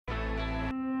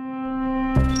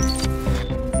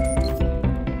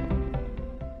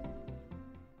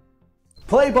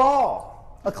Play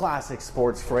ball, a classic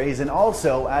sports phrase, and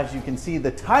also, as you can see,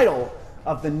 the title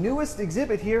of the newest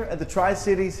exhibit here at the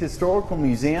Tri-Cities Historical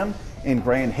Museum in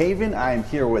Grand Haven. I am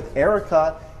here with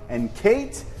Erica and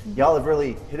Kate. Y'all have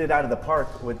really hit it out of the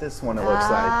park with this one, it looks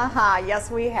like.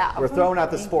 Yes, we have. We're throwing out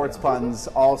the sports puns,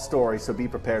 all story, so be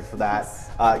prepared for that.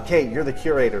 Kate, you're the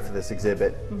curator for this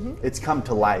exhibit. It's come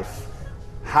to life.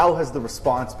 How has the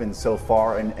response been so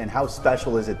far, and how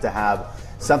special is it to have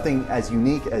something as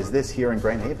unique as this here in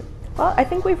Grand Haven? Well, I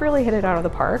think we've really hit it out of the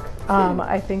park.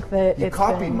 I think that you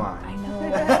copied mine. I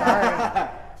know. Sorry.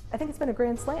 I think it's been a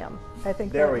grand slam. I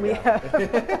think there that we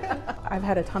have. I've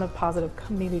had a ton of positive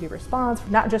community response,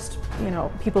 not just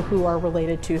people who are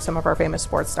related to some of our famous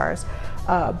sports stars,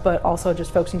 but also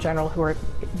just folks in general who are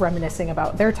reminiscing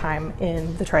about their time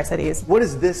in the Tri-Cities. What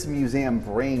does this museum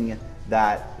bring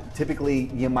that typically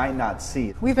you might not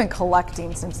see? We've been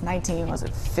collecting since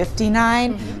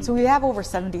 1959, so we have over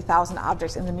 70,000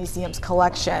 objects in the museum's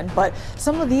collection, but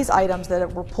some of these items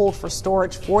that were pulled for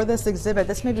storage for this exhibit,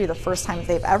 this may be the first time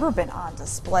they've ever been on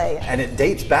display. And it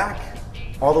dates back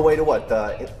all the way to what,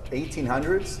 the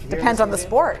 1800s? Depends on the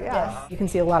sport, yeah. You can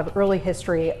see a lot of early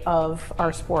history of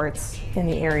our sports in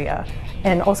the area,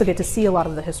 and also get to see a lot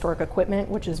of the historic equipment,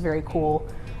 which is very cool,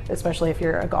 especially if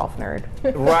you're a golf nerd.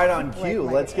 Right on cue.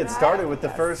 Let's get started with the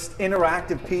first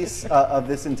interactive piece of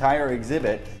this entire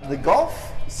exhibit. The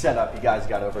golf setup you guys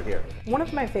got over here. One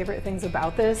of my favorite things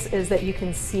about this is that you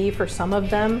can see for some of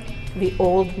them the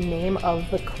old name of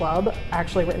the club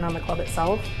actually written on the club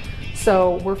itself.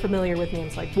 So we're familiar with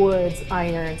names like woods,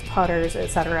 irons, putters,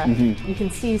 etc. You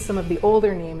can see some of the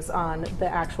older names on the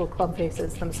actual club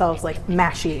faces themselves, like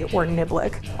Mashie or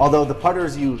Niblick. Although the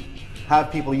putters you have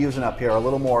people using up here are a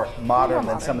little more modern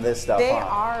than some of this stuff. They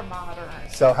are modern.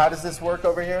 So how does this work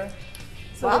over here?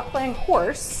 So we're playing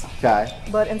horse, okay,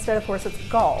 but instead of horse, it's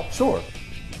golf. Sure.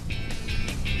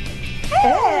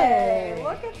 Hey,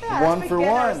 look at that. One for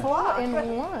one.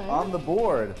 In one. On the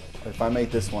board. If I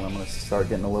make this one, I'm going to start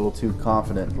getting a little too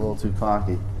confident, a little too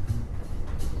cocky.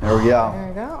 There we go. There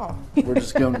you go. We're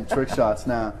just going trick shots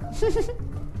now.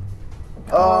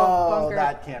 Bunker.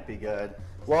 That can't be good.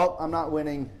 Well, I'm not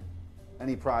winning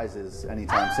any prizes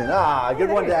anytime soon. Good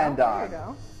one to end on. There you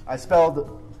go. I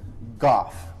spelled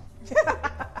golf.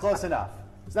 Close enough.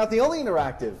 It's not the only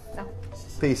interactive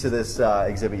piece of this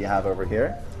exhibit you have over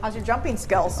here. How's your jumping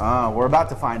skills? We're about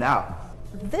to find out.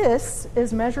 This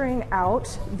is measuring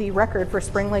out the record for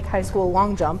Spring Lake High School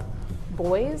long jump,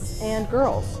 boys and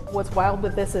girls. What's wild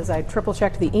with this is I triple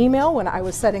checked the email when I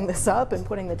was setting this up and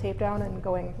putting the tape down and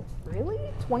going, really?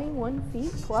 21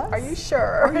 feet plus? Are you sure?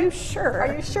 Are you sure?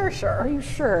 Are you sure? Are you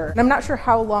sure? And I'm not sure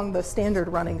how long the standard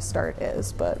running start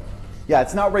is, but... Yeah,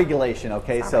 it's not regulation,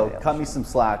 okay? So regulation. cut me some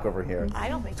slack over here. I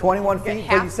don't think 21 we'll feet, get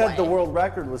but you said the halfway. world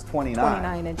record was 29.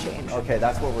 29 and change. Okay,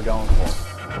 that's what we're going for.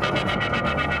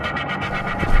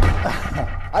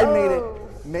 I made it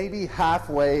maybe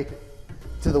halfway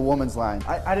to the woman's line.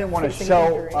 I didn't want to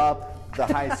show up the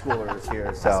high schoolers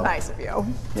here, so. That's nice of you.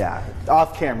 Yeah,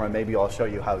 off camera, maybe I'll show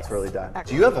you how it's really done.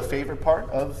 Do you have a favorite part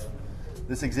of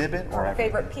this exhibit? Or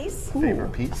Favorite piece?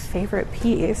 Favorite piece? Favorite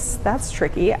piece? That's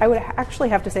tricky. I would actually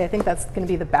have to say I think that's going to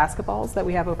be the basketballs that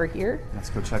we have over here. Let's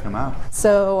go check them out.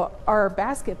 So our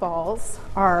basketballs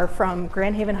are from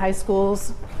Grand Haven High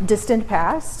School's distant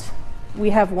past.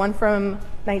 We have one from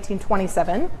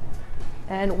 1927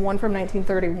 and one from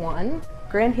 1931.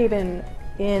 Grand Haven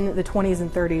in the 20s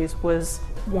and 30s was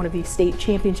one of the state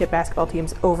championship basketball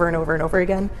teams over and over and over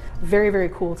again. Very, very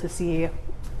cool to see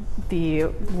the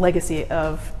legacy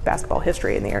of basketball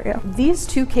history in the area. These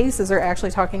two cases are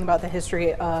actually talking about the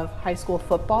history of high school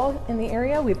football in the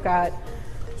area. We've got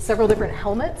several different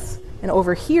helmets, and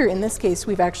over here in this case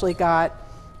we've actually got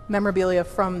memorabilia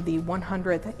from the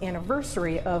 100th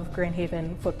anniversary of Grand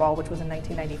Haven football, which was in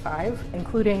 1995,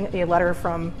 including a letter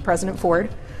from President Ford,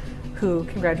 who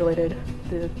congratulated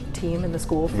the team and the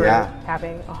school for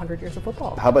having 100 years of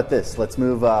football. How about this? Let's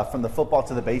move from the football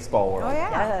to the baseball world. Oh, yeah.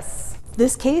 Yes.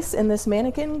 This case and this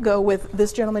mannequin go with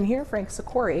this gentleman here, Frank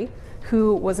Sikori,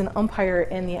 who was an umpire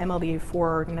in the MLB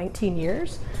for 19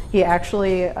 years. He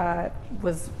actually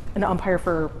was an umpire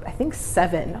for, I think,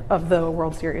 7 of the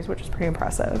World Series, which is pretty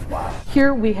impressive. Wow.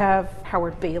 Here we have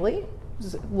Howard Bailey,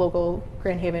 who's a local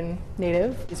Grand Haven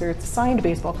native. These are signed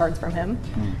baseball cards from him.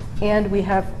 And we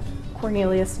have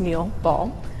Cornelius Neal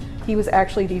Ball. He was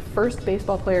actually the first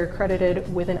baseball player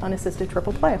credited with an unassisted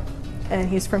triple play. And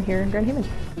he's from here in Grand Haven.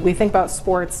 We think about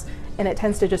sports and it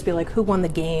tends to just be like who won the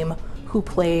game, who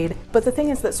played. But the thing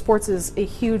is that sports is a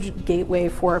huge gateway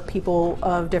for people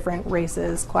of different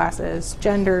races, classes,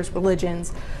 genders,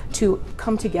 religions to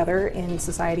come together in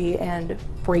society and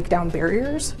break down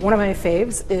barriers. One of my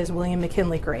faves is William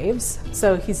McKinley Graves.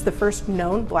 So he's the first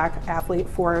known black athlete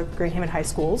for Grand Haven High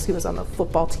Schools. He was on the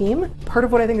football team. Part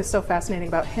of what I think is so fascinating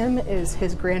about him is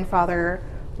his grandfather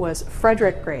was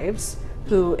Frederick Graves,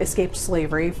 who escaped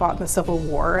slavery, fought in the Civil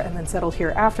War, and then settled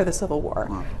here after the Civil War.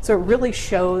 Wow. So it really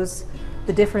shows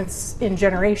the difference in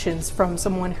generations from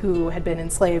someone who had been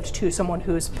enslaved to someone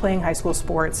who's playing high school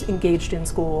sports, engaged in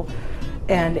school,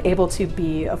 and able to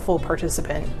be a full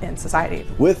participant in society.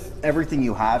 With everything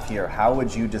you have here, how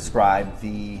would you describe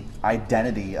the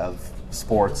identity of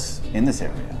sports in this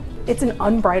area? It's an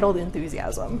unbridled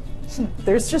enthusiasm.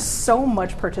 There's just so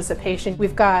much participation.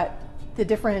 We've got the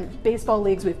different baseball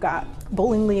leagues, we've got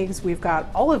bowling leagues, we've got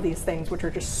all of these things which are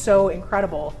just so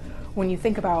incredible when you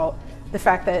think about the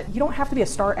fact that you don't have to be a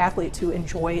star athlete to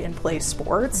enjoy and play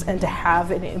sports and to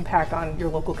have an impact on your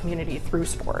local community through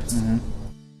sports. Mm-hmm.